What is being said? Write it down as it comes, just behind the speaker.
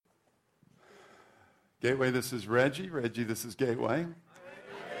Gateway, this is Reggie. Reggie, this is Gateway.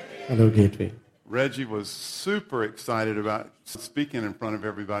 Hello, Gateway. Reggie was super excited about speaking in front of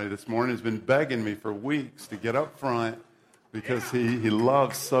everybody this morning. He's been begging me for weeks to get up front because he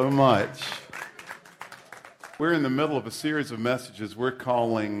loves so much. We're in the middle of a series of messages we're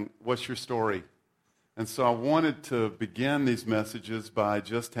calling, What's Your Story? And so I wanted to begin these messages by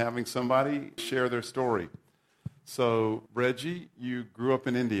just having somebody share their story. So, Reggie, you grew up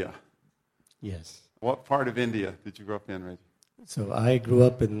in India. Yes. What part of India did you grow up in, Reggie? So I grew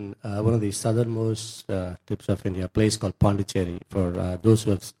up in one of the southernmost tips of India, a place called Pondicherry, for those who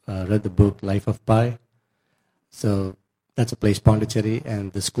have read the book Life of Pi. So that's a place, Pondicherry,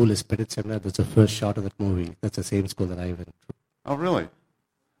 and the school is Petit Seminaire. That's the first shot of that movie. That's the same school that I went to. Oh, really?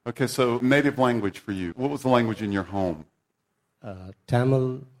 Okay, so native language for you. What was the language in your home?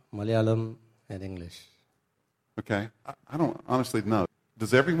 Tamil, Malayalam, and English. Okay. I don't honestly know.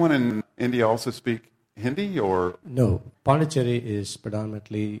 Does everyone in India also speak Hindi or? No. Pondicherry is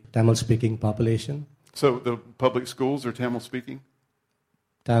predominantly Tamil-speaking population. So the public schools are Tamil-speaking?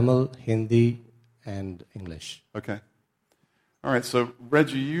 Tamil, Hindi, and English. Okay. All right, so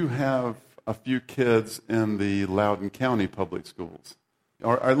Reggie, you have a few kids in the Loudoun County public schools,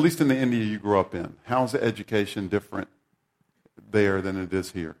 or at least in the India you grew up in. How's the education different there than it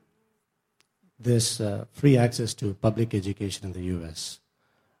is here? There's free access to public education in the U.S.,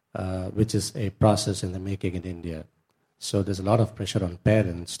 which is a process in the making in India. So there's a lot of pressure on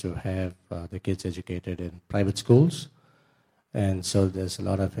parents to have the kids educated in private schools. And so there's a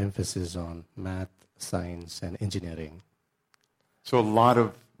lot of emphasis on math, science, and engineering. So a lot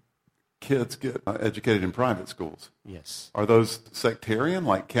of kids get educated in private schools? Yes. Are those sectarian,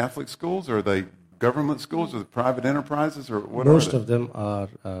 like Catholic schools? Or are they government schools? Or the private enterprises? Or what Most are they? of them are,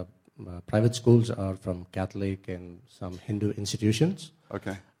 private schools are from Catholic and some Hindu institutions.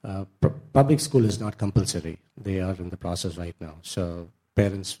 Okay. Public school is not compulsory. They are in the process right now. So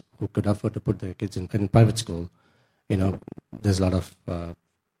parents who could afford to put their kids in private school, there's a lot of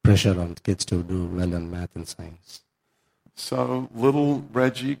pressure on kids to do well in math and science. So little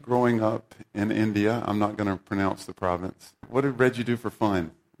Reggie growing up in India, I'm not going to pronounce the province. What did Reggie do for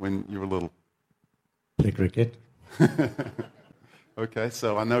fun when you were little? Play cricket. Okay,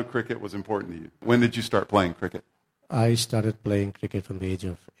 so I know cricket was important to you. When did you start playing cricket? I started playing cricket from the age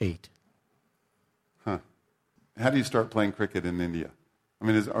of 8. Huh. How do you start playing cricket in India? I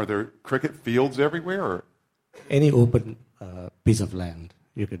mean, are there cricket fields everywhere? Or? Any open piece of land,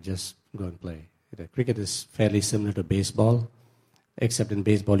 you could just go and play. Cricket is fairly similar to baseball, except in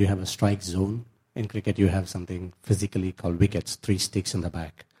baseball you have a strike zone. In cricket you have something physically called wickets, 3 sticks in the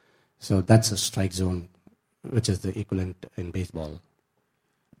back. So that's a strike zone, which is the equivalent in baseball.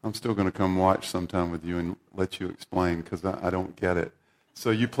 I'm still going to come watch sometime with you and let you explain because I don't get it.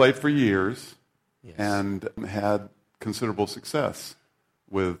 So you played for years. Yes. And had considerable success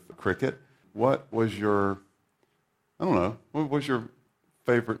with cricket. What was your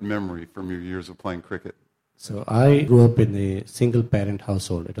favorite memory from your years of playing cricket? So I grew up in a single-parent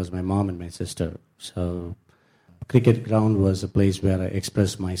household. It was my mom and my sister. So cricket ground was a place where I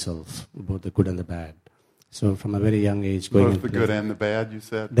expressed myself, both the good and the bad. So from a very young age, Both the good and the bad, you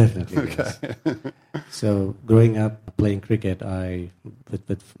said? Definitely, okay. Yes. So growing up playing cricket,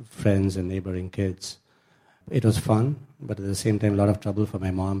 with friends and neighboring kids, it was fun, but at the same time, a lot of trouble for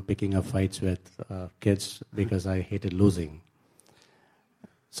my mom picking up fights with kids because I hated losing.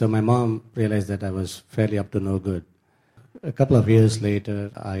 So my mom realized that I was fairly up to no good. A couple of years later,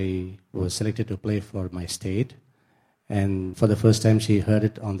 I was selected to play for my state. And for the first time, she heard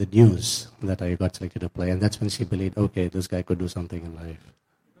it on the news that I got selected to play. And that's when she believed, okay, this guy could do something in life.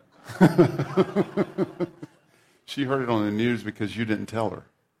 She heard it on the news because you didn't tell her.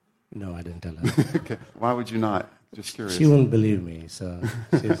 No, I didn't tell her. Okay. Why would you not? Just curious. She won't believe me. So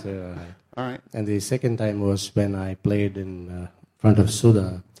she said, all right. All right. And the second time was when I played in front of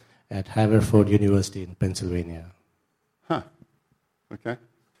Sudha at Haverford University in Pennsylvania. Huh. Okay.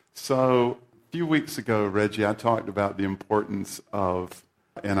 So a few weeks ago, Reggie, I talked about the importance of,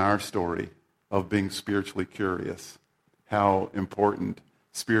 in our story, of being spiritually curious. How important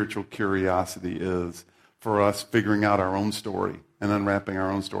spiritual curiosity is for us figuring out our own story and unwrapping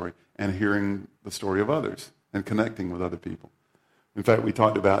our own story and hearing the story of others and connecting with other people. In fact, we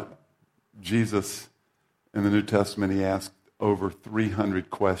talked about Jesus in the New Testament. He asked over 300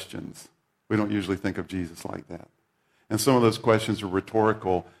 questions. We don't usually think of Jesus like that. And some of those questions are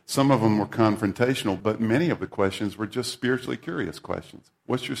rhetorical. Some of them were confrontational, but many of the questions were just spiritually curious questions.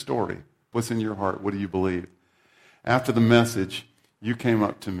 What's your story? What's in your heart? What do you believe? After the message, you came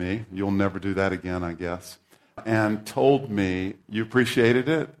up to me. You'll never do that again, I guess. and told me you appreciated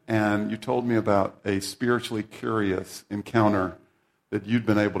it, and you told me about a spiritually curious encounter that you'd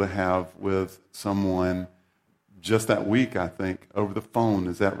been able to have with someone just that week, I think, over the phone.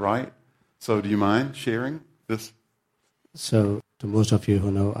 Is that right? So do you mind sharing this? So to most of you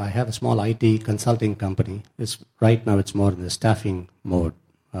who know, I have a small IT consulting company. Right now it's more in the staffing mode.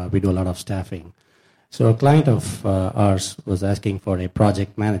 We do a lot of staffing. So a client of ours was asking for a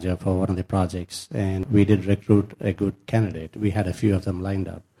project manager for one of the projects, and we did recruit a good candidate. We had a few of them lined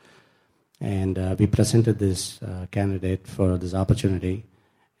up. And we presented this candidate for this opportunity,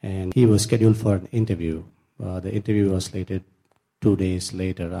 and he was scheduled for an interview. The interview was slated 2 days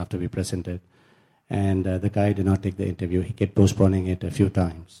later after we presented, and the guy did not take the interview. He kept postponing it a few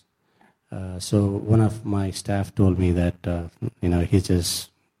times. So one of my staff told me that, he's just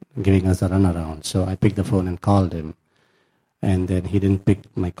giving us a runaround. So I picked the phone and called him, and then he didn't pick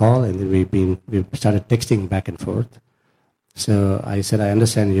my call, and then we started texting back and forth. So I said, I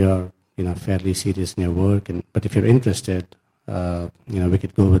understand you're fairly serious in your work, but if you're interested, we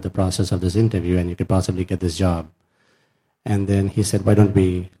could go with the process of this interview, and you could possibly get this job. And then he said, why don't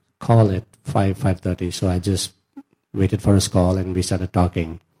we call at 5:30? So I just waited for his call, and we started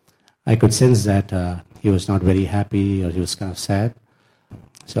talking. I could sense that he was not very happy, or he was kind of sad.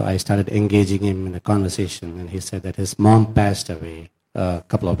 So I started engaging him in a conversation, and he said that his mom passed away a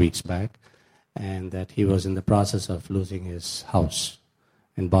couple of weeks back, and that he was in the process of losing his house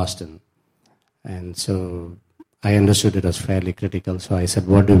in Boston. And so I understood it was fairly critical. So I said,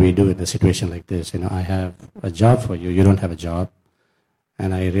 what do we do in a situation like this? I have a job for you. You don't have a job.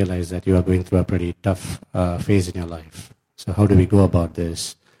 And I realized that you are going through a pretty tough phase in your life. So how do we go about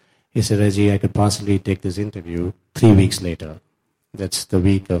this? He said, Reggie, I could possibly take this interview 3 weeks later. That's the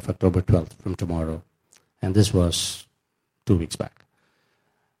week of October 12th, from tomorrow. And this was 2 weeks back.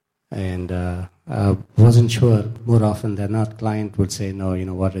 And I wasn't sure. More often than not, client would say, no, you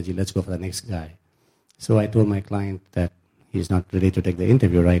know what, Reggie, let's go for the next guy. So I told my client that he's not ready to take the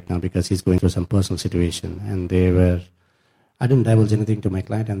interview right now because he's going through some personal situation. And I didn't divulge anything to my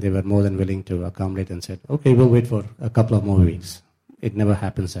client, and they were more than willing to accommodate and said, okay, we'll wait for a couple of more weeks. It never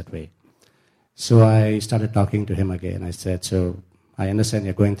happens that way. So I started talking to him again. I said, so I understand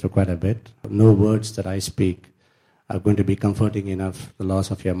you're going through quite a bit. No words that I speak are going to be comforting enough, the loss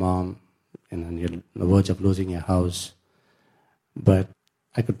of your mom and you're on the verge of losing your house. But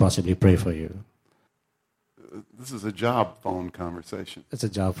I could possibly pray for you. This is a job phone conversation. It's a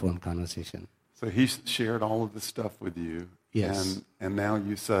job phone conversation. So he shared all of this stuff with you. Yes. And now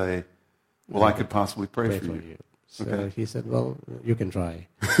you say, well, I could possibly pray for you. So okay. He said, well, you can try.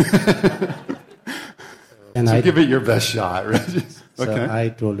 And so give it your best shot, right? So okay. I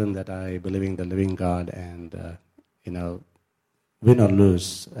told him that I believe in the living God, and, win or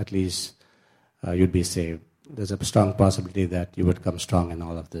lose, at least you'd be saved. There's a strong possibility that you would come strong in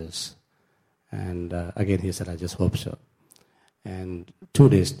all of this. And again, he said, I just hope so. And 2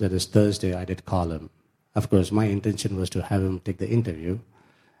 days, that is Thursday, I did call him. Of course, my intention was to have him take the interview,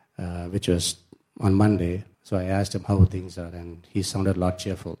 which was on Monday. So I asked him how things are, and he sounded a lot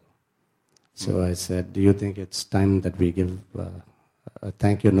cheerful. So I said, do you think it's time that we give a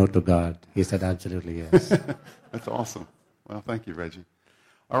thank you note to God? He said, absolutely, yes. That's awesome. Well, thank you, Reggie.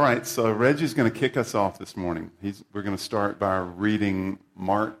 All right, so Reggie's going to kick us off this morning. We're going to start by reading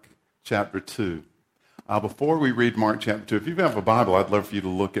Mark chapter 2. Before we read Mark chapter 2, if you have a Bible, I'd love for you to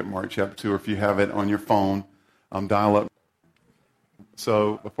look at Mark chapter 2, or if you have it on your phone, dial up.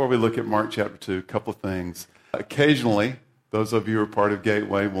 So before we look at Mark chapter 2, a couple of things. Occasionally, those of you who are part of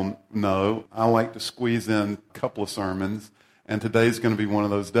Gateway will know I like to squeeze in a couple of sermons, and today's going to be one of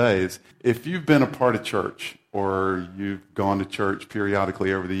those days. If you've been a part of church or you've gone to church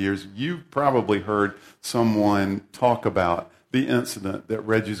periodically over the years, you've probably heard someone talk about the incident that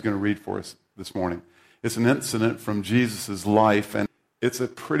Reggie's going to read for us this morning. It's an incident from Jesus' life, and it's a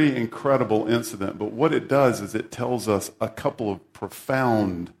pretty incredible incident. But what it does is it tells us a couple of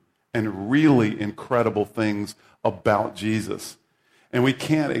profound and really incredible things about Jesus. And we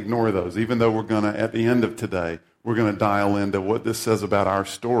can't ignore those, even though we're going to, at the end of today, we're going to dial into what this says about our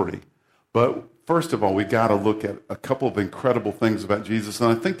story. But first of all, we got to look at a couple of incredible things about Jesus,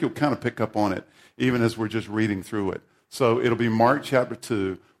 and I think you'll kind of pick up on it even as we're just reading through it. So it'll be Mark chapter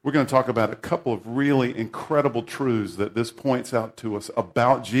 2. We're going to talk about a couple of really incredible truths that this points out to us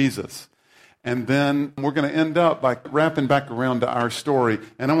about Jesus. And then we're going to end up by wrapping back around to our story.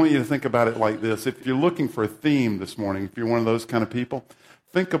 And I want you to think about it like this. If you're looking for a theme this morning, if you're one of those kind of people,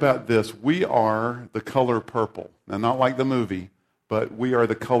 think about this. We are the color purple. Now, not like the movie, but we are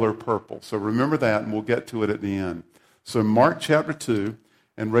the color purple. So remember that, and we'll get to it at the end. So Mark chapter 2,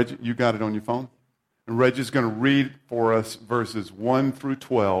 and Reggie, you got it on your phone? And Reggie's going to read for us verses 1 through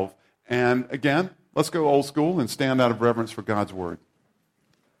 12. And again, let's go old school and stand out of reverence for God's word.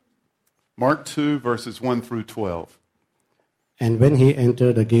 Mark 2, verses 1 through 12. And when he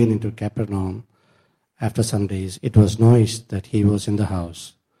entered again into Capernaum, after some days, it was noised that he was in the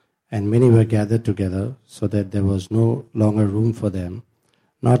house. And many were gathered together, so that there was no longer room for them,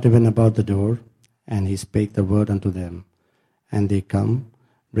 not even about the door. And he spake the word unto them. And they come,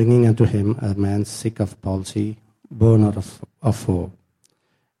 bringing unto him a man sick of palsy, born out of 4.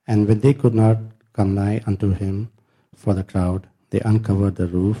 And when they could not come nigh unto him for the crowd, they uncovered the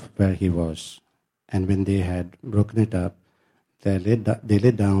roof where he was. And when they had broken it up, they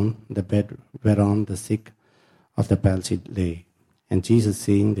laid down the bed whereon the sick of the palsy lay. And Jesus,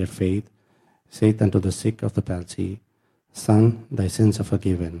 seeing their faith, saith unto the sick of the palsy, Son, thy sins are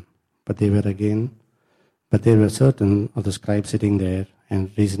forgiven. But there were certain of the scribes sitting there,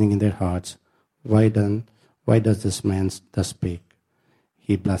 and reasoning in their hearts, Why does this man thus speak?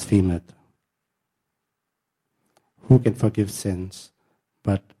 He blasphemeth. Who can forgive sins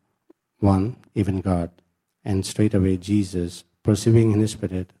but one, even God? And straightway Jesus, perceiving in his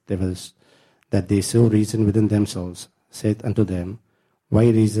spirit that they so reason within themselves, saith unto them, Why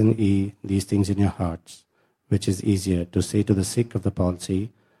reason ye these things in your hearts? Which is easier, to say to the sick of the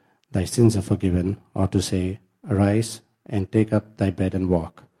palsy, Thy sins are forgiven, or to say, Arise, and take up thy bed and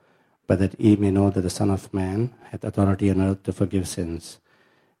walk? But that ye may know that the Son of Man hath authority on earth to forgive sins.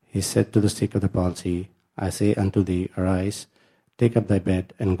 He said to the sick of the palsy, I say unto thee, Arise, take up thy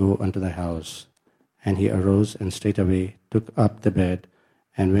bed, and go unto thy house. And he arose, and straightway took up the bed,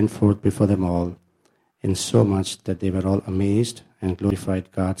 and went forth before them all, insomuch that they were all amazed, and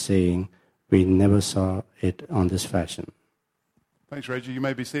glorified God, saying, We never saw it on this fashion. Thanks, Reggie. You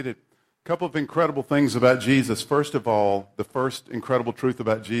may be seated. A couple of incredible things about Jesus. First of all, the first incredible truth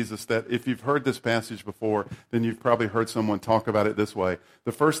about Jesus, that if you've heard this passage before, then you've probably heard someone talk about it this way.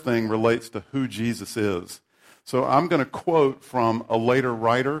 The first thing relates to who Jesus is. So I'm going to quote from a later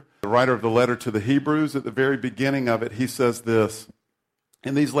writer, the writer of the letter to the Hebrews. At the very beginning of it, he says this,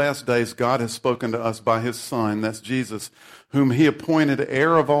 In these last days, God has spoken to us by his Son, that's Jesus, whom he appointed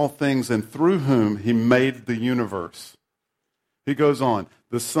heir of all things, and through whom he made the universe. He goes on,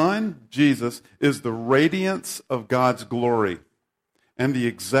 the Son, Jesus, is the radiance of God's glory and the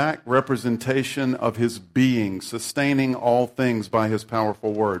exact representation of his being, sustaining all things by his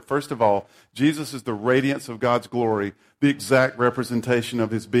powerful word. First of all, Jesus is the radiance of God's glory, the exact representation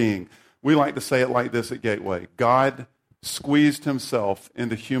of his being. We like to say it like this at Gateway. God squeezed himself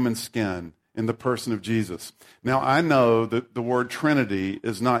into human skin in the person of Jesus. Now, I know that the word Trinity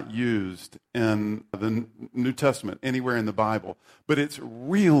is not used in the New Testament anywhere in the Bible, but it's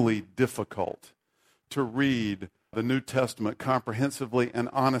really difficult to read the New Testament comprehensively and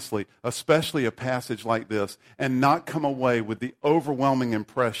honestly, especially a passage like this, and not come away with the overwhelming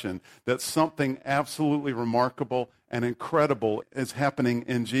impression that something absolutely remarkable and incredible is happening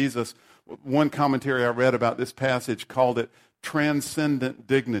in Jesus. One commentary I read about this passage called it transcendent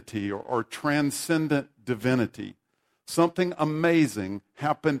dignity or transcendent divinity. Something amazing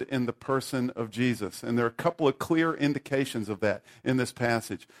happened in the person of Jesus. And there are a couple of clear indications of that in this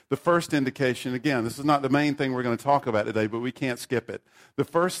passage. The first indication, again, this is not the main thing we're going to talk about today, but we can't skip it. The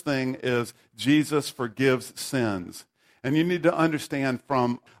first thing is Jesus forgives sins. And you need to understand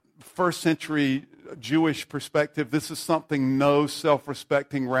from first century Jewish perspective, this is something no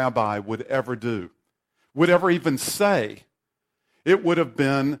self-respecting rabbi would ever do, would ever even say. It would have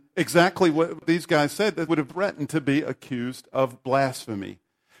been exactly what these guys said. That would have threatened to be accused of blasphemy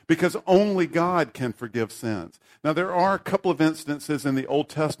because only God can forgive sins. Now, there are a couple of instances in the Old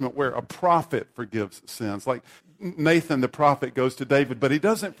Testament where a prophet forgives sins. Like Nathan, the prophet, goes to David, but he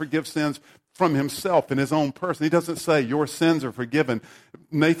doesn't forgive sins from himself in his own person. He doesn't say, your sins are forgiven.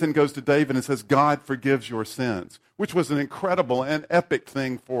 Nathan goes to David and says, God forgives your sins, which was an incredible and epic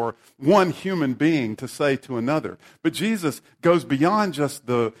thing for one human being to say to another. But Jesus goes beyond just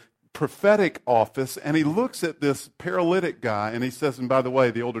the prophetic office, and he looks at this paralytic guy, and he says, and by the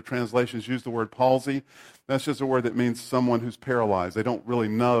way, the older translations use the word palsy. That's just a word that means someone who's paralyzed. They don't really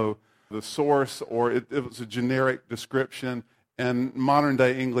know the source, or it was a generic description. In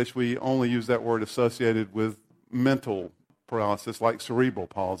modern-day English, we only use that word associated with mental paralysis, like cerebral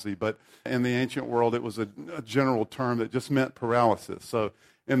palsy. But in the ancient world, it was a general term that just meant paralysis. So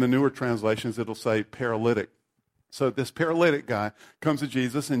in the newer translations, it'll say paralytic. So this paralytic guy comes to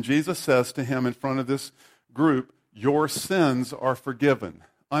Jesus, and Jesus says to him in front of this group, your sins are forgiven.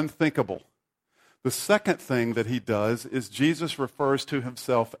 Unthinkable. The second thing that he does is Jesus refers to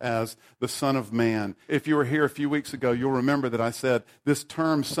himself as the Son of Man. If you were here a few weeks ago, you'll remember that I said this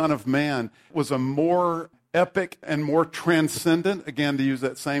term, Son of Man, was a more epic and more transcendent, again, to use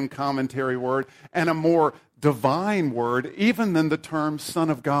that same commentary word, and a more divine word, even than the term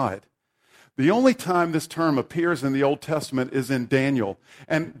Son of God. The only time this term appears in the Old Testament is in Daniel.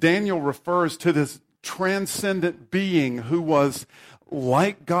 And Daniel refers to this transcendent being who was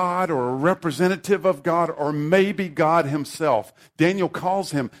like God or a representative of God or maybe God himself. Daniel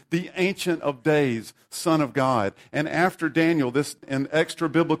calls him the Ancient of Days, Son of God. And after Daniel, this in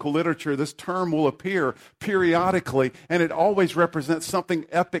extra-biblical literature, this term will appear periodically, and it always represents something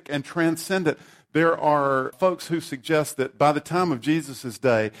epic and transcendent. There are folks who suggest that by the time of Jesus'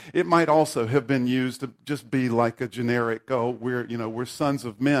 day, it might also have been used to just be like a generic, we're sons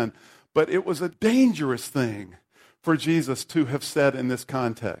of men. But it was a dangerous thing for Jesus to have said in this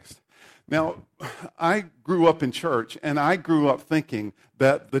context. Now, I grew up in church, and I grew up thinking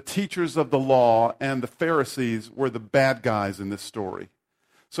that the teachers of the law and the Pharisees were the bad guys in this story.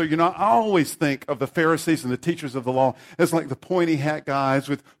 So, I always think of the Pharisees and the teachers of the law as like the pointy hat guys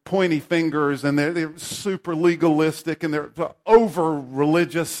with pointy fingers, and they're super legalistic, and they're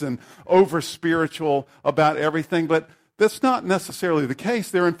over-religious and over-spiritual about everything. But that's not necessarily the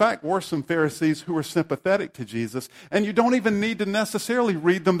case. There, in fact, were some Pharisees who were sympathetic to Jesus, and you don't even need to necessarily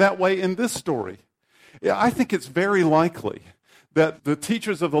read them that way in this story. I think it's very likely that the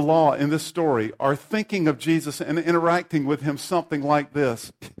teachers of the law in this story are thinking of Jesus and interacting with him something like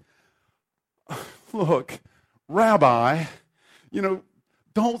this. Look, Rabbi,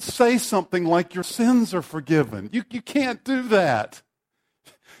 don't say something like your sins are forgiven. You can't do that.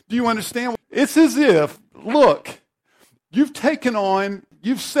 Do you understand? It's as if, look,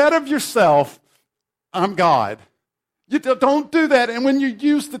 you've said of yourself, I'm God. You don't do that. And when you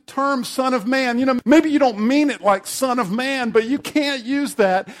use the term Son of Man, maybe you don't mean it like Son of Man, but you can't use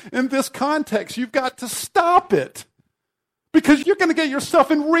that in this context. You've got to stop it because you're going to get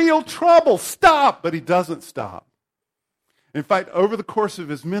yourself in real trouble. Stop. But he doesn't stop. In fact, over the course of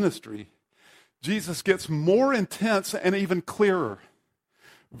his ministry, Jesus gets more intense and even clearer.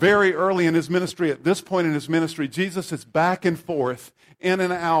 Very early in his ministry, at this point in his ministry, Jesus is back and forth in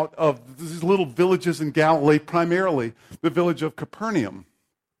and out of these little villages in Galilee, primarily the village of Capernaum.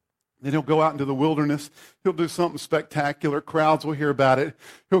 Then he'll go out into the wilderness. He'll do something spectacular. Crowds will hear about it.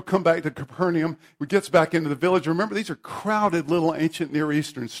 He'll come back to Capernaum. He gets back into the village. Remember, these are crowded little ancient Near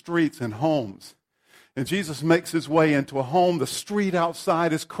Eastern streets and homes. And Jesus makes his way into a home. The street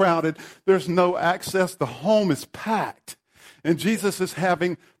outside is crowded. There's no access. The home is packed. And Jesus is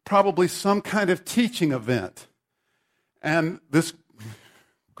having probably some kind of teaching event. And this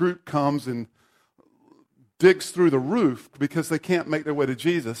group comes and digs through the roof because they can't make their way to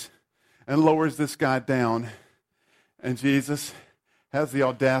Jesus and lowers this guy down. And Jesus has the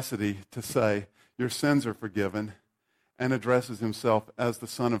audacity to say, your sins are forgiven, and addresses himself as the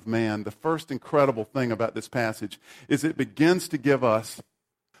Son of Man. The first incredible thing about this passage is it begins to give us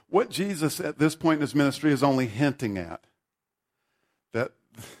what Jesus at this point in his ministry is only hinting at. That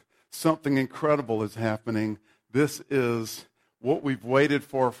something incredible is happening. This is what we've waited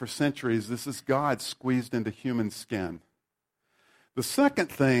for centuries. This is God squeezed into human skin. The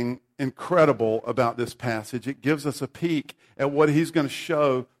second thing incredible about this passage, it gives us a peek at what he's going to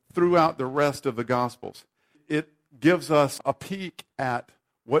show throughout the rest of the Gospels. It gives us a peek at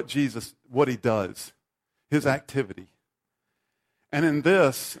what he does, his activity. And in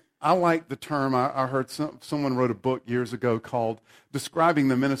this, I like the term, I heard someone wrote a book years ago called, describing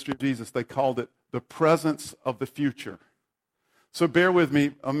the ministry of Jesus, they called it the presence of the future. So bear with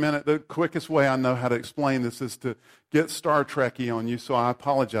me a minute. The quickest way I know how to explain this is to get Star Trek-y on you, so I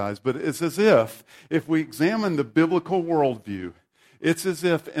apologize. But it's as if we examine the biblical worldview, it's as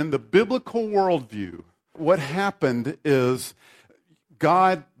if in the biblical worldview, what happened is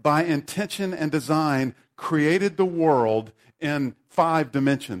God, by intention and design, created the world in 5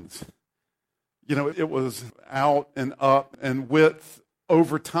 dimensions. It was out and up and width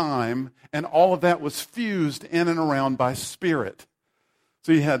over time, and all of that was fused in and around by spirit.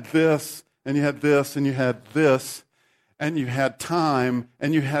 So you had this, and you had this, and you had this, and you had time,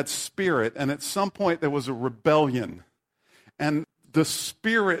 and you had spirit, and at some point there was a rebellion. And the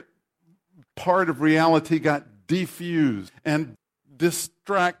spirit part of reality got defused and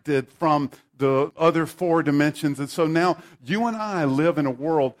distracted from the other 4 dimensions. And so now you and I live in a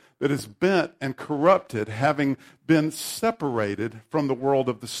world that is bent and corrupted, having been separated from the world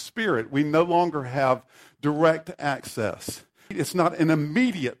of the Spirit. We no longer have direct access. It's not an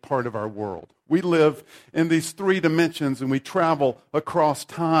immediate part of our world. We live in these 3 dimensions, and we travel across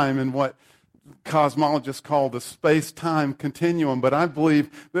time in what cosmologists call the space-time continuum, but I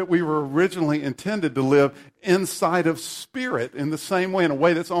believe that we were originally intended to live inside of spirit in the same way, in a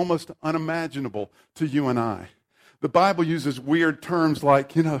way that's almost unimaginable to you and I. The Bible uses weird terms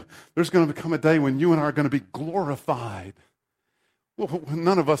like, there's going to become a day when you and I are going to be glorified. Well,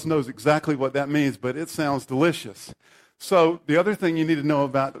 none of us knows exactly what that means, but it sounds delicious. So the other thing you need to know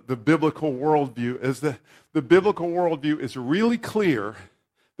about the biblical worldview is that the biblical worldview is really clear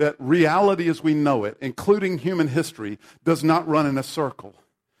that reality as we know it, including human history, does not run in a circle.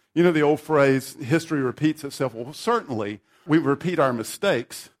 You know the old phrase, history repeats itself. Well, certainly, we repeat our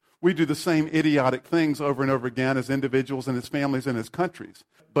mistakes. We do the same idiotic things over and over again as individuals and as families and as countries.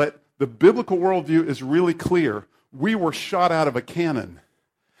 But the biblical worldview is really clear. We were shot out of a cannon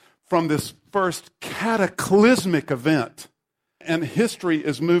from this first cataclysmic event, and history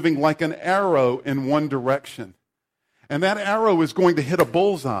is moving like an arrow in one direction. And that arrow is going to hit a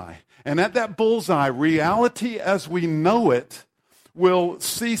bullseye. And at that bullseye, reality as we know it will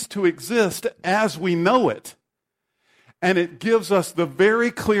cease to exist as we know it. And it gives us the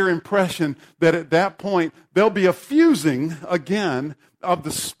very clear impression that at that point, there'll be a fusing again of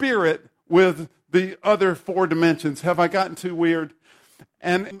the spirit with the other four dimensions. Have I gotten too weird?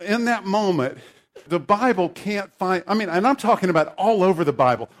 And in that moment, the Bible can't find, and I'm talking about all over the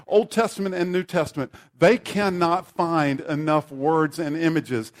Bible, Old Testament and New Testament, they cannot find enough words and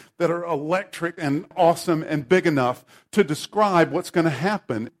images that are electric and awesome and big enough to describe what's going to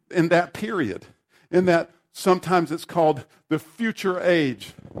happen in that period. In that, sometimes it's called the future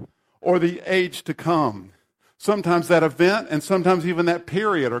age or the age to come. Sometimes that event and sometimes even that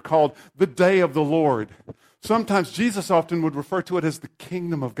period are called the day of the Lord. Sometimes Jesus often would refer to it as the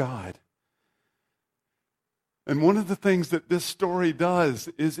kingdom of God. And one of the things that this story does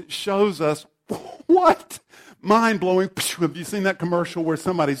is it shows us, what? Mind-blowing. Have you seen that commercial where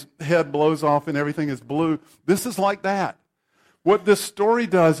somebody's head blows off and everything is blue? This is like that. What this story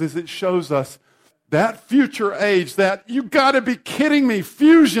does is it shows us that future age, that you got to be kidding me,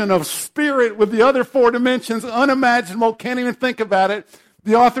 fusion of spirit with the other four dimensions, unimaginable, can't even think about it.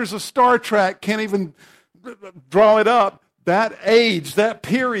 The authors of Star Trek can't even draw it up. That age, that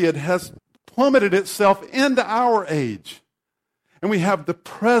period has plummeted itself into our age. And we have the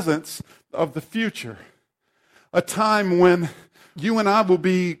presence of the future. A time when you and I will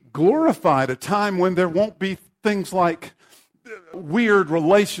be glorified. A time when there won't be things like weird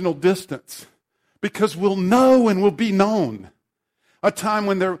relational distance. Because we'll know and we'll be known. A time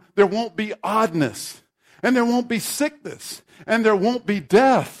when there won't be oddness. And there won't be sickness. And there won't be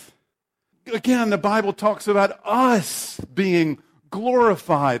death. Again, the Bible talks about us being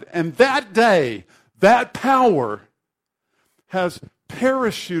glorified. And that day, that power has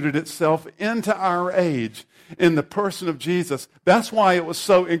parachuted itself into our age in the person of Jesus. That's why it was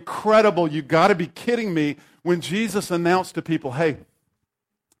so incredible. You got to be kidding me when Jesus announced to people, hey,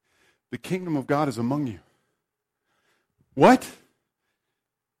 the kingdom of God is among you. What?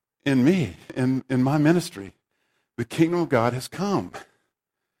 In me, in my ministry, the kingdom of God has come.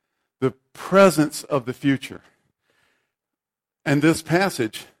 The presence of the future. And this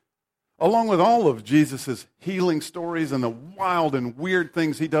passage, along with all of Jesus' healing stories and the wild and weird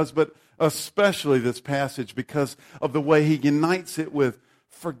things he does, but especially this passage because of the way he unites it with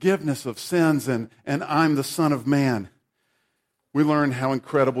forgiveness of sins and I'm the Son of Man. We learn how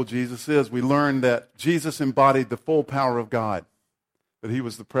incredible Jesus is. We learn that Jesus embodied the full power of God, that he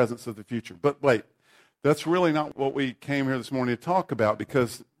was the presence of the future. But wait, that's really not what we came here this morning to talk about,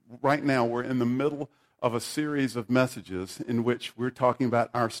 because right now we're in the middle of a series of messages in which we're talking about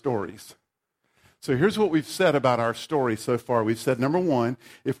our stories. So here's what we've said about our story so far. We've said, number one,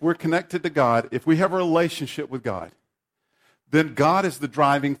 if we're connected to God, if we have a relationship with God, then God is the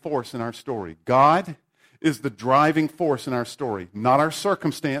driving force in our story. God is the driving force in our story, not our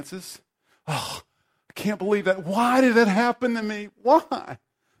circumstances. Oh, I can't believe that. Why did that happen to me? Why?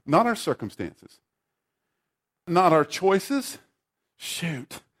 Not our circumstances. Not our choices.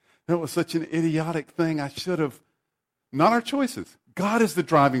 Shoot, that was such an idiotic thing. I should have. Not our choices. God is the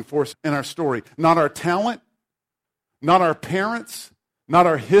driving force in our story. Not our talent. Not our parents. Not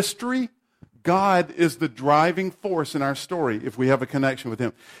our history. God is the driving force in our story if we have a connection with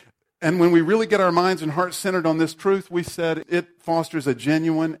him. And when we really get our minds and hearts centered on this truth, we said it fosters a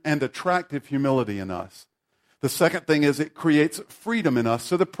genuine and attractive humility in us. The second thing is it creates freedom in us,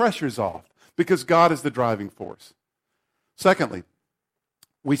 so the pressure's off, because God is the driving force. Secondly,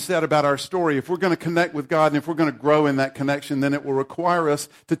 we said about our story, if we're going to connect with God and if we're going to grow in that connection, then it will require us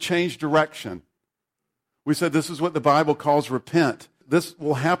to change direction. We said this is what the Bible calls repent. This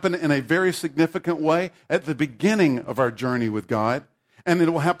will happen in a very significant way at the beginning of our journey with God. And it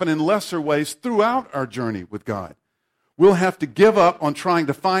will happen in lesser ways throughout our journey with God. We'll have to give up on trying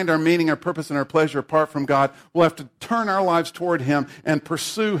to find our meaning, our purpose, and our pleasure apart from God. We'll have to turn our lives toward Him and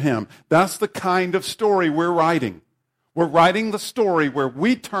pursue Him. That's the kind of story we're writing. We're writing the story where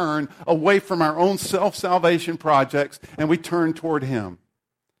we turn away from our own self-salvation projects and we turn toward Him.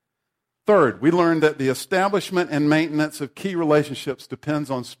 Third, we learned that the establishment and maintenance of key relationships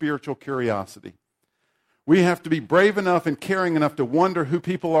depends on spiritual curiosity. We have to be brave enough and caring enough to wonder who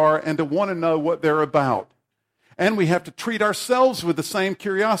people are and to want to know what they're about. And we have to treat ourselves with the same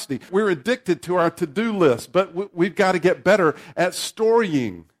curiosity. We're addicted to our to-do list, but we've got to get better at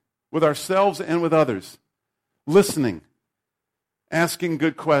storying with ourselves and with others. Listening, asking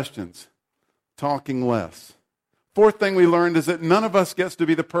good questions, talking less. Fourth thing we learned is that none of us gets to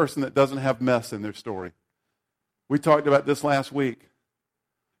be the person that doesn't have mess in their story. We talked about this last week.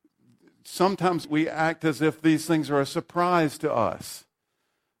 Sometimes we act as if these things are a surprise to us.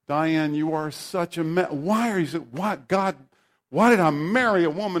 Diane, you are such a mess. Why are you? What, God, why did I marry a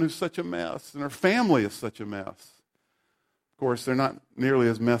woman who's such a mess? And her family is such a mess. Of course, they're not nearly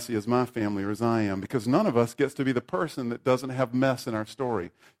as messy as my family or as I am, because none of us gets to be the person that doesn't have mess in our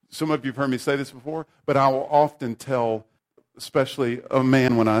story. Some of you have heard me say this before, but I will often tell, especially a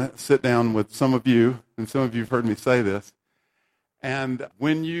man when I sit down with some of you, and some of you have heard me say this, and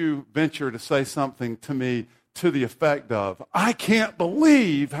when you venture to say something to me to the effect of, I can't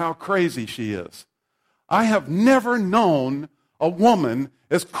believe how crazy she is. I have never known a woman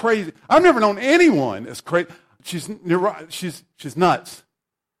as crazy. I've never known anyone as crazy. She's nuts.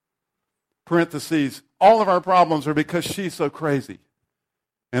 Parentheses, all of our problems are because she's so crazy.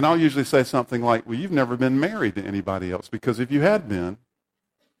 And I'll usually say something like, well, you've never been married to anybody else, because if you had been,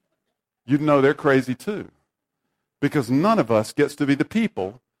 you'd know they're crazy too. Because none of us gets to be the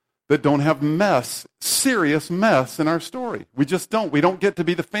people that don't have mess, serious mess in our story. We just don't. We don't get to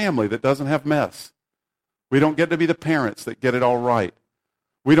be the family that doesn't have mess. We don't get to be the parents that get it all right.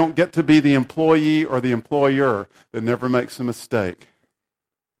 We don't get to be the employee or the employer that never makes a mistake.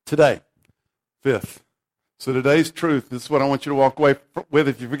 Today, fifth. So today's truth, this is what I want you to walk away with.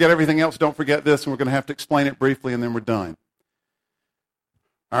 If you forget everything else, don't forget this, and we're going to have to explain it briefly, and then we're done.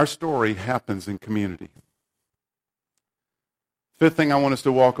 Our story happens in community. Fifth thing I want us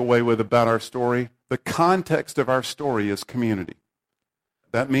to walk away with about our story, the context of our story is community.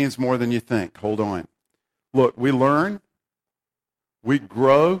 That means more than you think. Hold on. Look, we learn, we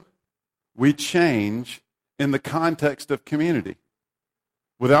grow, we change in the context of community.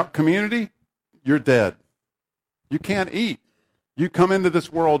 Without community, you're dead. You can't eat. You come into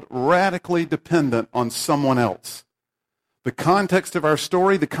this world radically dependent on someone else. The context of our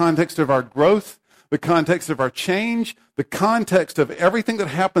story, the context of our growth, the context of our change, the context of everything that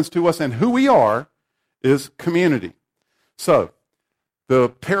happens to us and who we are is community. So, the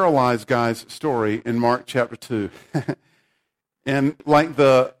paralyzed guy's story in Mark chapter 2. And like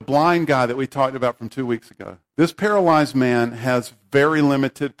the blind guy that we talked about from 2 weeks ago, this paralyzed man has very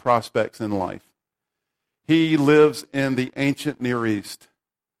limited prospects in life. He lives in the ancient Near East.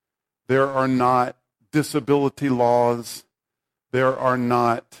 There are not disability laws. There are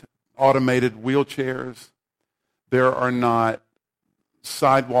not automated wheelchairs. There are not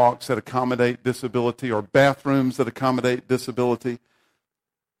sidewalks that accommodate disability or bathrooms that accommodate disability.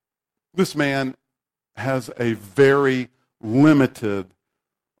 This man has a very limited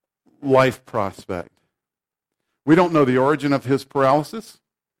life prospect. We don't know the origin of his paralysis.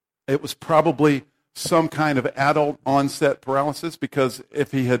 It was probably some kind of adult onset paralysis, because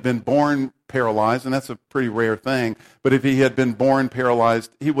if he had been born paralyzed, and that's a pretty rare thing, but if he had been born paralyzed,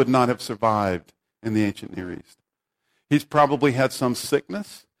 he would not have survived in the ancient Near East. He's probably had some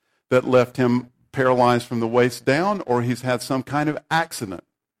sickness that left him paralyzed from the waist down, or he's had some kind of accident,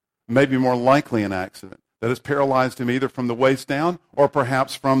 maybe more likely an accident, that has paralyzed him either from the waist down or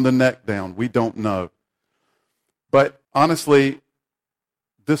perhaps from the neck down. We don't know. But honestly,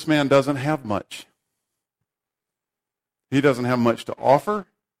 this man doesn't have much. He doesn't have much to offer.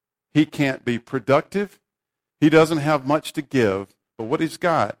 He can't be productive. He doesn't have much to give. But what he's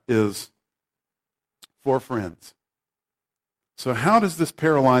got is 4 friends. So how does this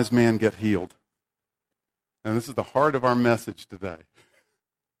paralyzed man get healed? And this is the heart of our message today.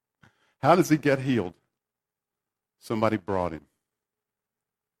 How does he get healed? Somebody brought him.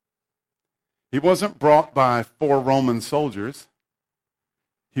 He wasn't brought by 4 Roman soldiers.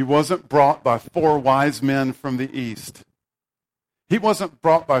 He wasn't brought by 4 wise men from the east. He wasn't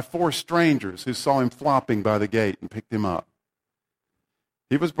brought by 4 strangers who saw him flopping by the gate and picked him up.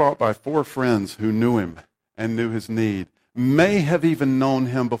 He was brought by 4 friends who knew him and knew his need, may have even known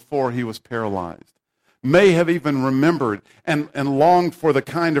him before he was paralyzed, may have even remembered and longed for the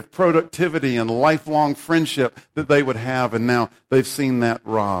kind of productivity and lifelong friendship that they would have, and now they've seen that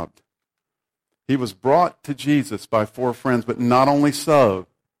robbed. He was brought to Jesus by 4 friends, but not only so.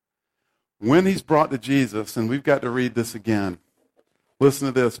 When he's brought to Jesus, and we've got to read this again. Listen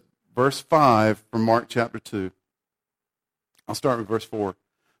to this, verse 5 from Mark chapter 2. I'll start with verse 4.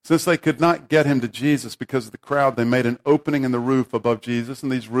 Since they could not get him to Jesus because of the crowd, they made an opening in the roof above Jesus,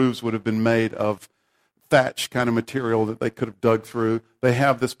 and these roofs would have been made of thatch kind of material that they could have dug through. They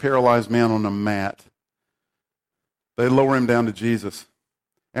have this paralyzed man on a mat. They lower him down to Jesus.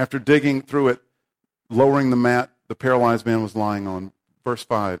 After digging through it, lowering the mat the paralyzed man was lying on. Verse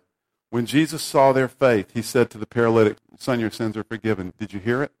 5. When Jesus saw their faith, he said to the paralytic, "Son, your sins are forgiven." Did you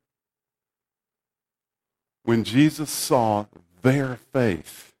hear it? When Jesus saw their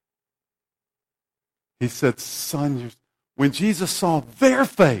faith, he said, "Son, when Jesus saw their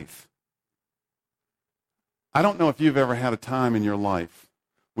faith." I don't know if you've ever had a time in your life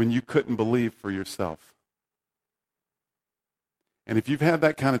when you couldn't believe for yourself. And if you've had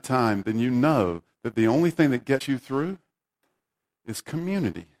that kind of time, then you know that the only thing that gets you through is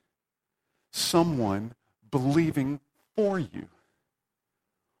community. Someone believing for you.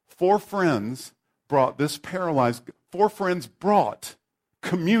 4 friends brought this paralyzed, 4 friends brought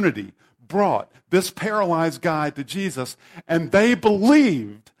community, brought this paralyzed guy to Jesus, and they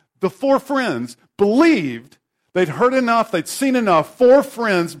believed, the 4 friends believed, they'd heard enough, they'd seen enough, 4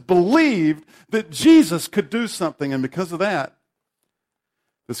 friends believed that Jesus could do something, and because of that,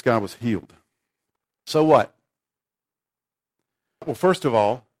 this guy was healed. So what? Well, first of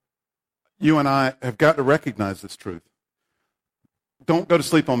all, you and I have got to recognize this truth. Don't go to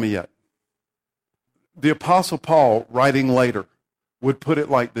sleep on me yet. The Apostle Paul, writing later, would put it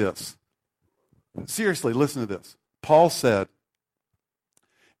like this. Seriously, listen to this. Paul said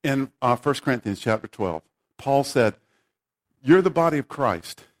in 1 Corinthians chapter 12, Paul said, "You're the body of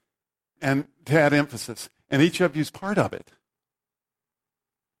Christ." And to add emphasis, and each of you is part of it.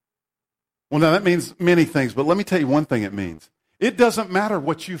 Well, now that means many things, but let me tell you one thing it means. It doesn't matter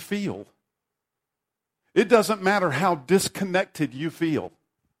what you feel. It doesn't matter how disconnected you feel.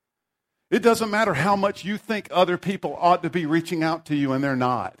 It doesn't matter how much you think other people ought to be reaching out to you and they're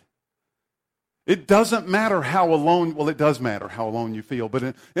not. It doesn't matter how alone, well, it does matter how alone you feel, but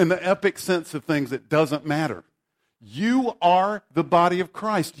in the epic sense of things, it doesn't matter. You are the body of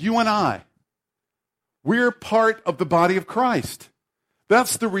Christ, you and I. We're part of the body of Christ.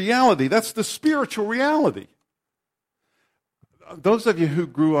 That's the reality. That's the spiritual reality. Those of you who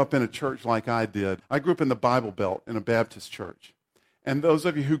grew up in a church like I did, I grew up in the Bible Belt in a Baptist church. And those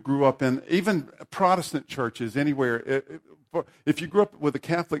of you who grew up in even Protestant churches anywhere, if you grew up with a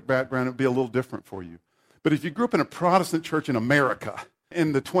Catholic background, it would be a little different for you. But if you grew up in a Protestant church in America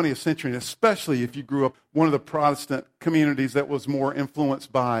in the 20th century, and especially if you grew up one of the Protestant communities that was more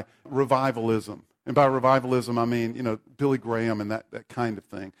influenced by revivalism, and by revivalism I mean, Billy Graham and that kind of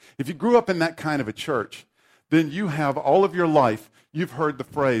thing. If you grew up in that kind of a church, then you have all of your life, you've heard the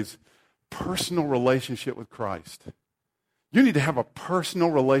phrase, personal relationship with Christ. You need to have a personal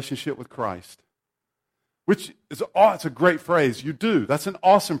relationship with Christ, which is it's a great phrase. You do. That's an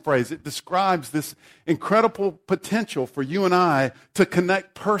awesome phrase. It describes this incredible potential for you and I to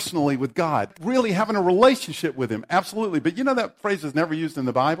connect personally with God, really having a relationship with Him. Absolutely. But you know that phrase is never used in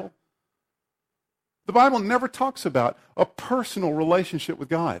the Bible? The Bible never talks about a personal relationship with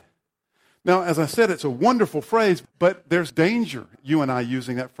God. Now, as I said, it's a wonderful phrase, but there's danger, you and I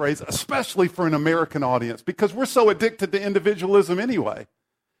using that phrase, especially for an American audience, because we're so addicted to individualism anyway.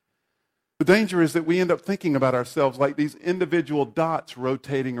 The danger is that we end up thinking about ourselves like these individual dots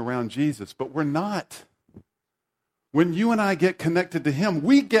rotating around Jesus, but we're not. When you and I get connected to Him,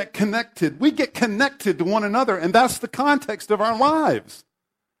 we get connected. We get connected to one another, and that's the context of our lives.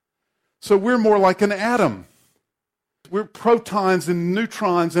 So we're more like an atom. We're protons and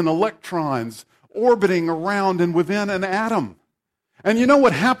neutrons and electrons orbiting around and within an atom. And you know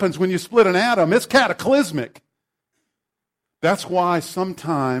what happens when you split an atom? It's cataclysmic. That's why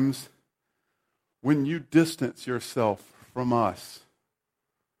sometimes when you distance yourself from us,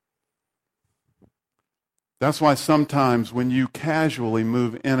 that's why sometimes when you casually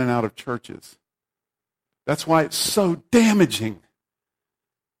move in and out of churches, that's why it's so damaging.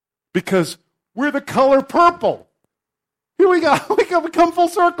 Because we're the color purple. Here we go. We come full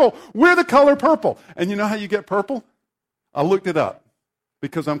circle. We're the color purple. And you know how you get purple? I looked it up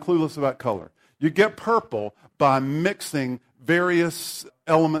because I'm clueless about color. You get purple by mixing various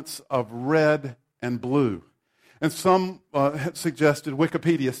elements of red and blue. And some suggested,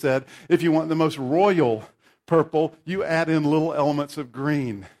 Wikipedia said, if you want the most royal purple, you add in little elements of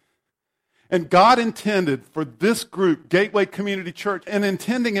green. And God intended for this group, Gateway Community Church, and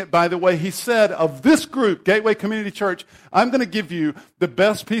intending it, by the way, he said, of this group, Gateway Community Church, I'm going to give you the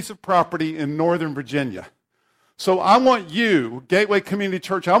best piece of property in Northern Virginia. So I want you, Gateway Community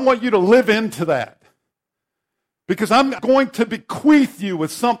Church, I want you to live into that. Because I'm going to bequeath you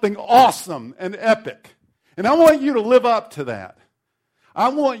with something awesome and epic. And I want you to live up to that. I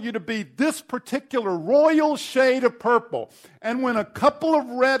want you to be this particular royal shade of purple. And when a couple of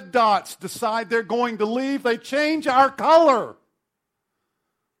red dots decide they're going to leave, they change our color.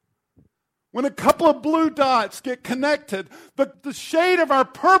 When a couple of blue dots get connected, the shade of our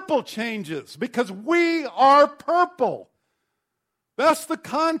purple changes because we are purple. That's the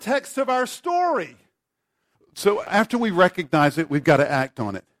context of our story. So after we recognize it, we've got to act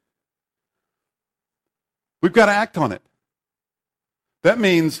on it. We've got to act on it. That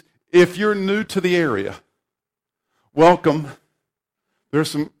means if you're new to the area, welcome. There's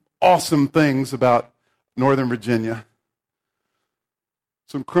some awesome things about Northern Virginia.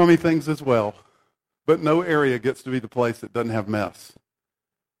 Some crummy things as well. But no area gets to be the place that doesn't have mess.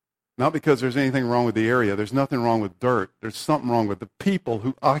 Not because there's anything wrong with the area. There's nothing wrong with dirt. There's something wrong with the people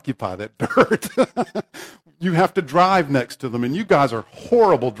who occupy that dirt. You have to drive next to them, and you guys are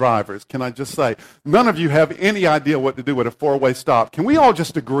horrible drivers, can I just say. None of you have any idea what to do at a four-way stop. Can we all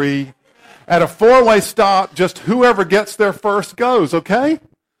just agree? At a four-way stop, just whoever gets there first goes, okay?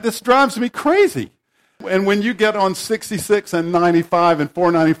 This drives me crazy. And when you get on 66 and 95 and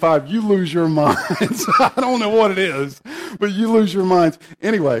 495, you lose your minds. I don't know what it is, but you lose your minds.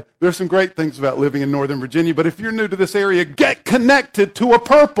 Anyway, there's some great things about living in Northern Virginia, but if you're new to this area, get connected to a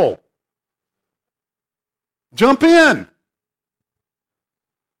purple. Jump in.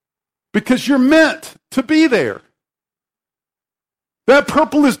 Because you're meant to be there. That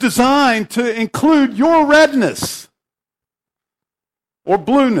purple is designed to include your redness or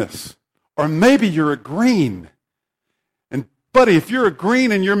blueness. Or maybe you're a green. And buddy, if you're a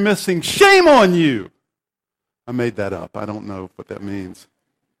green and you're missing, shame on you. I made that up. I don't know what that means.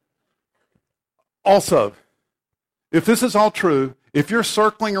 Also, if this is all true, if you're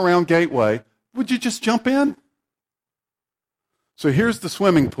circling around Gateway, would you just jump in? So here's the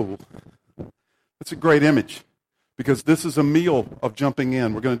swimming pool. That's a great image because this is a meal of jumping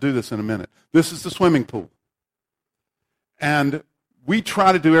in. We're going to do this in a minute. This is the swimming pool. And we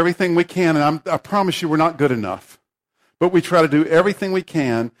try to do everything we can, and I promise you we're not good enough. But we try to do everything we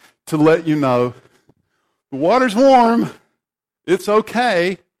can to let you know the water's warm, it's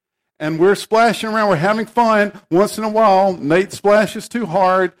okay, and we're splashing around, we're having fun. Once in a while, Nate splashes too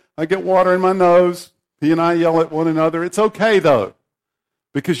hard, I get water in my nose, he and I yell at one another. It's okay, though,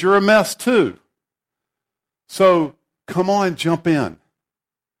 because you're a mess, too. So, come on, jump in.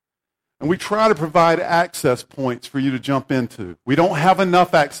 And we try to provide access points for you to jump into. We don't have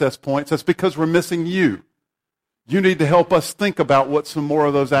enough access points. That's because we're missing you. You need to help us think about what some more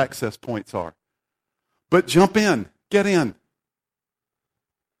of those access points are. But jump in. Get in.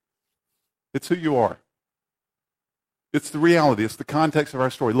 It's who you are. It's the reality. It's the context of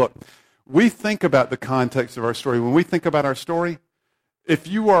our story. Look, we think about the context of our story. When we think about our story, if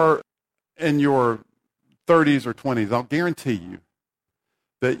you are in your 30s or 20s, I'll guarantee you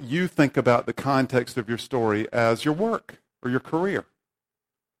that you think about the context of your story as your work or your career.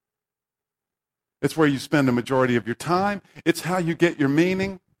 It's where you spend the majority of your time. It's how you get your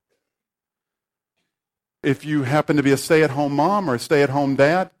meaning. If you happen to be a stay-at-home mom or a stay-at-home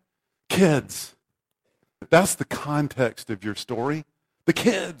dad, kids. That's the context of your story. The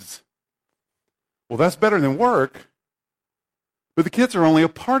kids. Well, that's better than work. But the kids are only a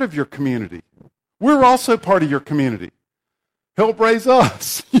part of your community. We're also part of your community. Help raise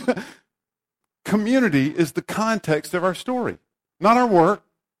us. Community is the context of our story, not our work,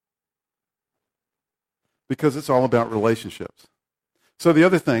 because it's all about relationships. So the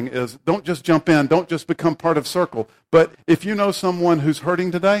other thing is, don't just jump in, don't just become part of Circle, but if you know someone who's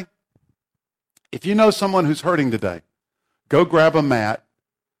hurting today, go grab a mat,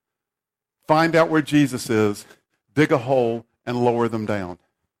 find out where Jesus is, dig a hole, and lower them down.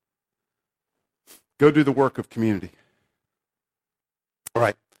 Go do the work of community. All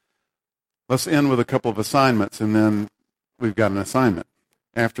right, let's end with a couple of assignments, and then we've got an assignment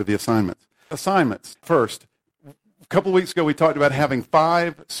after the assignments. Assignments. First, a couple of weeks ago we talked about having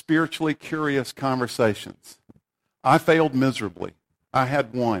 5 spiritually curious conversations. I failed miserably. I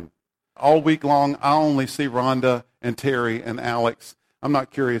had one. All week long, I only see Rhonda and Terry and Alex. I'm not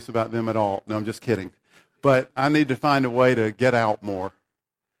curious about them at all. No, I'm just kidding. But I need to find a way to get out more.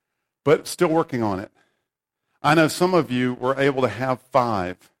 But still working on it. I know some of you were able to have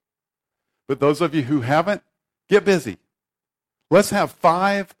 5. But those of you who haven't, get busy. Let's have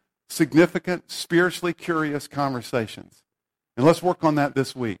 5 significant, spiritually curious conversations. And let's work on that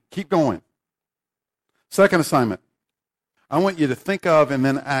this week. Keep going. Second assignment. I want you to think of and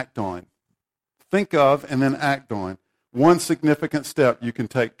then act on. Think of and then act on one significant step you can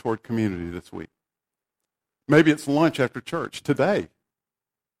take toward community this week. Maybe it's lunch after church today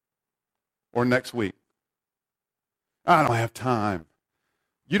or next week. I don't have time.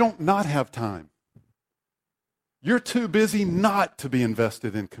 You don't not have time. You're too busy not to be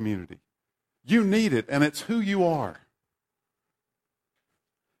invested in community. You need it, and it's who you are.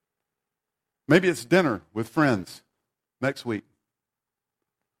 Maybe it's dinner with friends next week.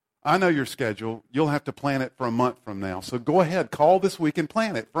 I know your schedule. You'll have to plan it for a month from now. So go ahead, call this week and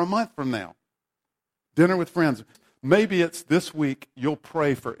plan it for a month from now. Dinner with friends. Maybe it's this week you'll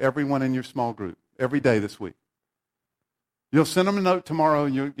pray for everyone in your small group every day this week. You'll send them a note tomorrow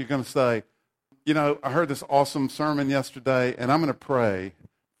and you're going to say, you know, I heard this awesome sermon yesterday and I'm going to pray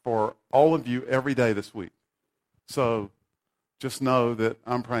for all of you every day this week. So just know that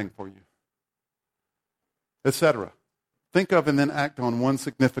I'm praying for you, etc. Think of and then act on one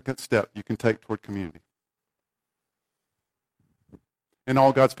significant step you can take toward community. And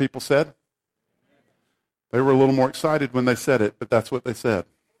all God's people said? They were a little more excited when they said it, but that's what they said.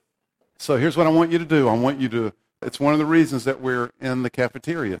 So here's what I want you to do. It's one of the reasons that we're in the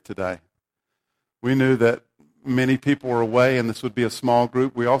cafeteria today. We knew that many people were away and this would be a small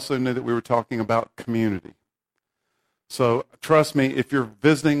group. We also knew that we were talking about community. So trust me, if you're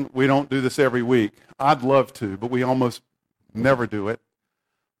visiting, we don't do this every week. I'd love to, but we almost never do it.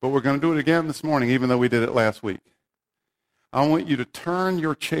 But we're going to do it again this morning, even though we did it last week. I want you to turn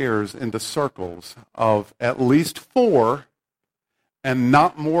your chairs into circles of at least 4 and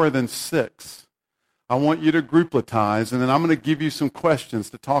not more than 6. I want you to groupletize, and then I'm going to give you some questions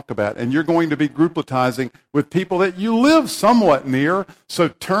to talk about. And you're going to be grouplitizing with people that you live somewhat near. So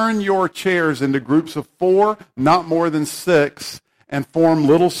turn your chairs into groups of 4, not more than 6, and form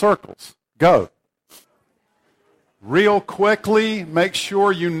little circles. Go. Real quickly, make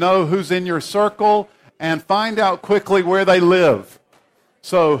sure you know who's in your circle, and find out quickly where they live.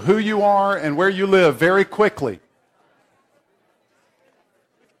 So who you are and where you live very quickly.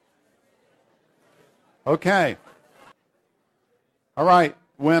 Okay. All right.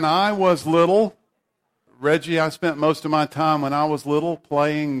 When I was little, Reggie, I spent most of my time when I was little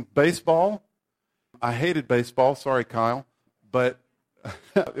playing baseball. I hated baseball. Sorry, Kyle. But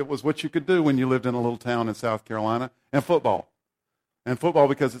it was what you could do when you lived in a little town in South Carolina. And football. And football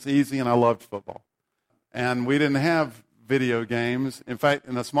because it's easy and I loved football. And we didn't have video games. In fact,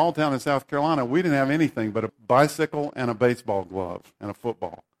 in a small town in South Carolina, we didn't have anything but a bicycle and a baseball glove and a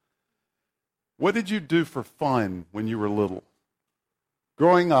football. What did you do for fun when you were little?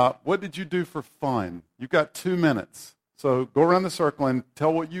 Growing up, what did you do for fun? You've got 2 minutes. So go around the circle and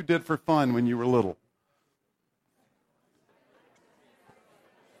tell what you did for fun when you were little.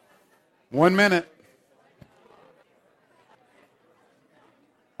 1 minute.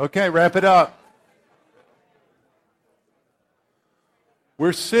 Okay, wrap it up.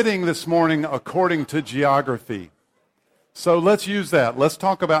 We're sitting this morning according to geography. So let's use that. Let's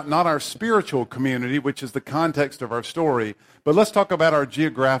talk about not our spiritual community, which is the context of our story, but let's talk about our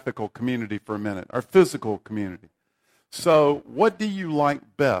geographical community for a minute, our physical community. So what do you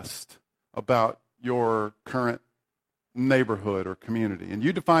like best about your current neighborhood or community? And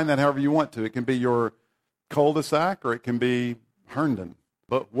you define that however you want to. It can be your cul-de-sac or it can be Herndon.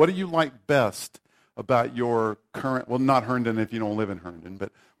 But what do you like best about your current, well, not Herndon if you don't live in Herndon,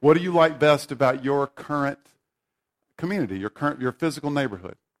 but what do you like best about your current community, your physical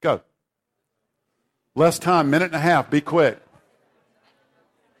neighborhood? Go. Less time, minute and a half. Be quick.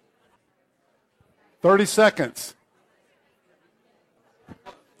 30 seconds.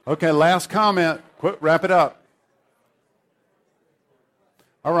 Okay, last comment. Wrap it up.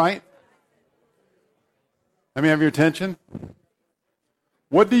 All right. Let me have your attention.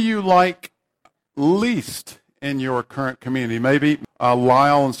 What do you like least in your current community? Maybe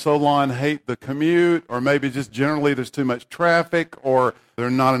Lyle and Solon hate the commute, or maybe just generally there's too much traffic, or there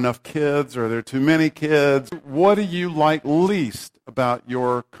are not enough kids, or there are too many kids. What do you like least about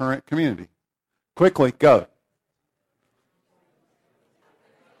your current community? Quickly, go.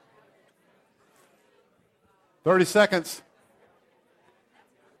 $30 seconds.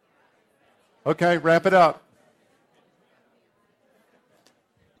 Okay, wrap it up.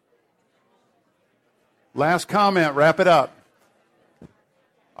 Last comment, wrap it up.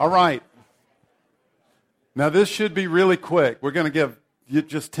 All right. Now this should be really quick. We're going to give you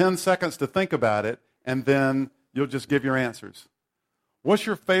just 10 seconds to think about it, and then you'll just give your answers. What's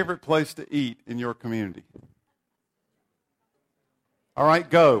your favorite place to eat in your community? All right,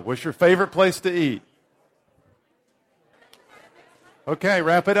 go. What's your favorite place to eat? Okay,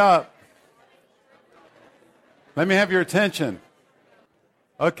 wrap it up. Let me have your attention.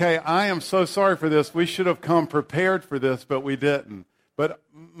 Okay, I am so sorry for this. We should have come prepared for this, but we didn't. But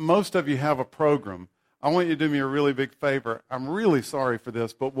most of you have a program. I want you to do me a really big favor. I'm really sorry for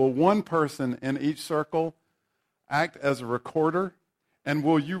this, but will one person in each circle act as a recorder? And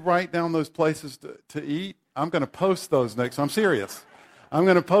will you write down those places to eat? I'm going to post those next. I'm serious. I'm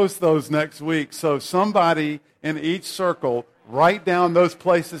going to post those next week. So somebody in each circle, write down those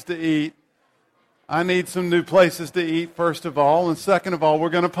places to eat. I need some new places to eat, first of all. And second of all, we're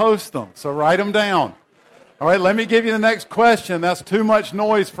going to post them. So write them down. All right, let me give you the next question. That's too much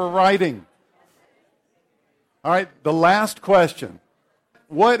noise for writing. All right, the last question.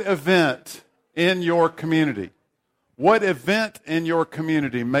 What event in your community,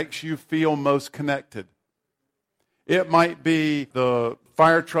 makes you feel most connected? It might be the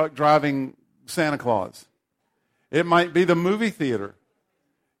fire truck driving Santa Claus. It might be the movie theater.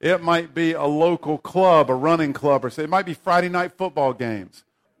 It might be a local club, a running club, or it might be Friday night football games.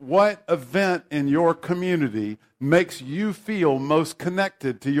 What event in your community makes you feel most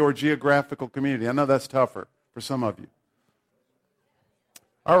connected to your geographical community? I know that's tougher for some of you.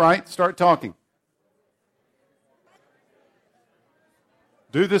 All right, start talking.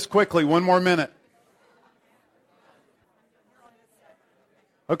 Do this quickly, 1 more minute.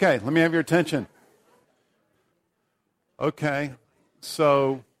 Okay, let me have your attention. Okay,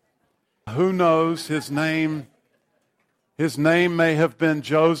 so who knows his name? His name may have been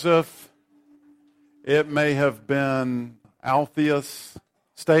Joseph. It may have been Alphaeus.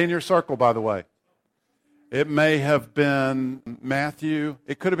 Stay in your circle, by the way. It may have been Matthew.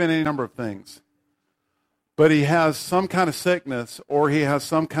 It could have been any number of things. But he has some kind of sickness or he has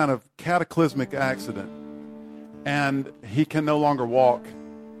some kind of cataclysmic accident and he can no longer walk.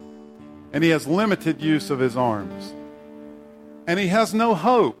 And he has limited use of his arms. And he has no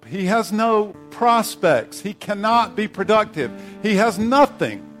hope. He has no prospects. He cannot be productive. He has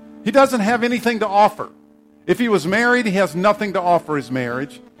nothing. He doesn't have anything to offer. If he was married, he has nothing to offer his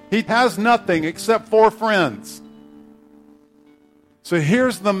marriage. He has nothing except 4 friends. So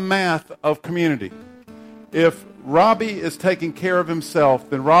here's the math of community. If Robbie is taking care of himself,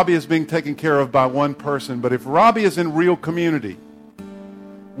 then Robbie is being taken care of by one person. But if Robbie is in real community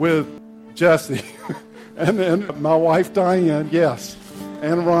with Jesse and then my wife Diane, yes,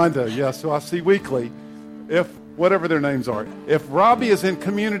 and Rhonda, yes, who I see weekly, if whatever their names are, if Robbie is in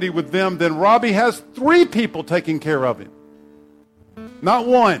community with them, then Robbie has 3 people taking care of him, not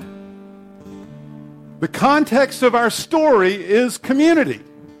 1. The context of our story is community.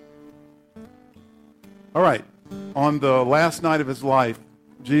 All right, on the last night of his life,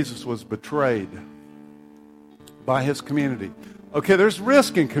 Jesus was betrayed by his community. Okay, there's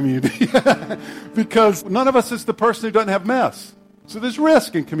risk in community because none of us is the person who doesn't have mess. So there's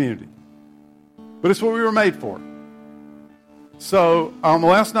risk in community. But it's what we were made for. So on the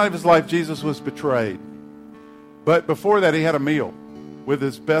last night of his life, Jesus was betrayed. But before that, he had a meal with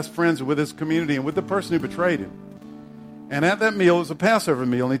his best friends and with his community and with the person who betrayed him. And at that meal, it was a Passover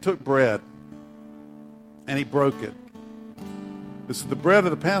meal, and he took bread and he broke it. This is the bread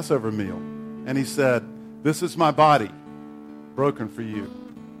of the Passover meal. And he said, "This is my body broken for you."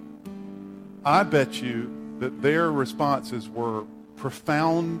 I bet you that their responses were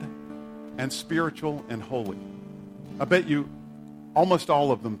profound and spiritual and holy. I bet you almost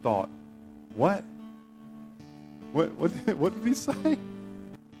all of them thought, what? What did he say?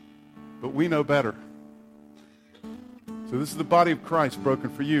 But we know better. So this is the body of Christ broken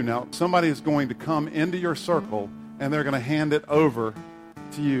for you. Now, somebody is going to come into your circle, and they're going to hand it over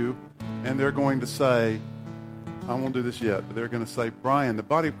to you, and they're going to say, I won't do this yet, but they're going to say, "Brian, the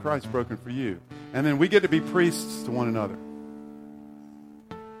body of Christ broken for you." And then we get to be priests to one another.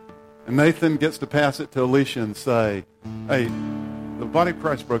 And Nathan gets to pass it to Alicia and say, "Hey, the body of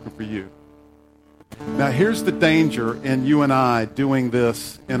Christ broken for you." Now, here's the danger in you and I doing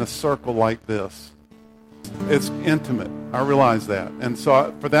this in a circle like this. It's intimate. I realize that. And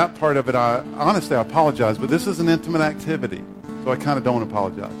so for that part of it, honestly, I apologize. But this is an intimate activity, so I kind of don't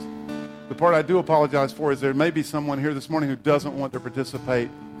apologize. The part I do apologize for is there may be someone here this morning who doesn't want to participate.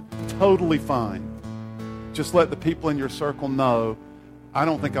 Totally fine. Just let the people in your circle know, I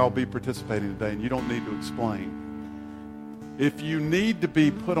don't think I'll be participating today, and you don't need to explain. If you need to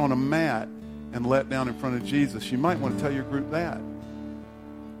be put on a mat and let down in front of Jesus, you might want to tell your group that.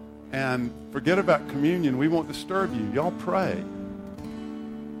 And forget about communion. We won't disturb you. Y'all pray.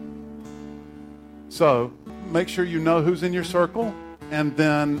 So make sure you know who's in your circle and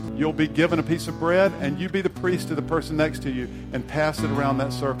then you'll be given a piece of bread, and you be the priest to the person next to you and pass it around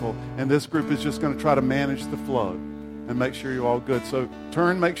that circle. And this group is just going to try to manage the flow and make sure you're all good. So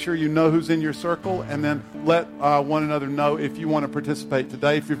turn, make sure you know who's in your circle, and then let one another know if you want to participate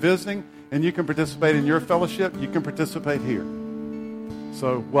today. If you're visiting and you can participate in your fellowship, you can participate here.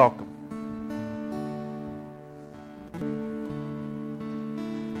 So welcome.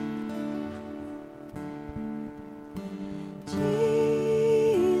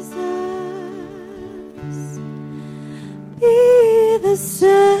 Be the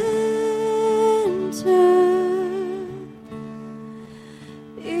center,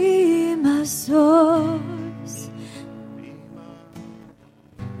 be my source,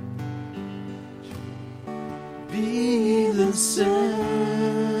 be the center,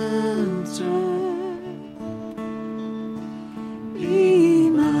 be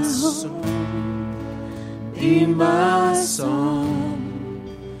my soul, be my song,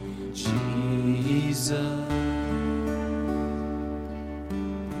 Jesus.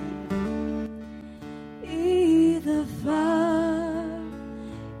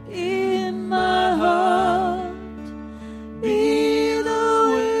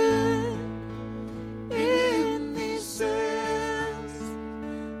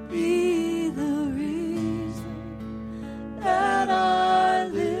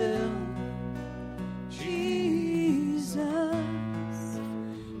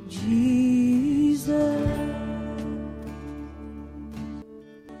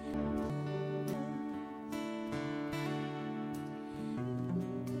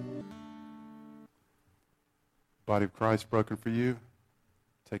 Body of Christ broken for you.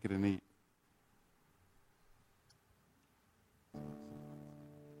 Take it and eat.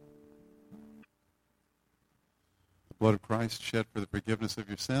 The blood of Christ shed for the forgiveness of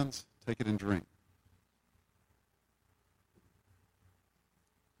your sins. Take it and drink.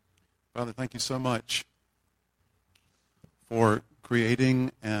 Father, thank you so much for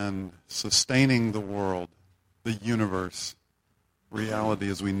creating and sustaining the world, the universe, reality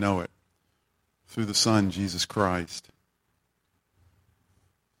as we know it, through the Son, Jesus Christ.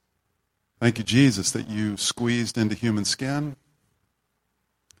 Thank you, Jesus, that you squeezed into human skin.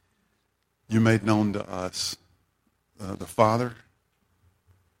 You made known to us the Father,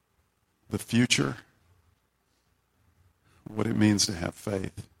 the future, what it means to have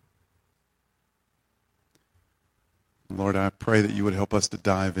faith. Lord, I pray that you would help us to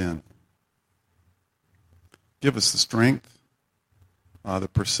dive in. Give us the strength, the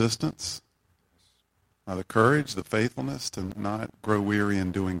persistence, the courage, the faithfulness to not grow weary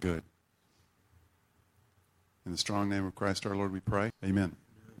in doing good. In the strong name of Christ our Lord we pray. Amen.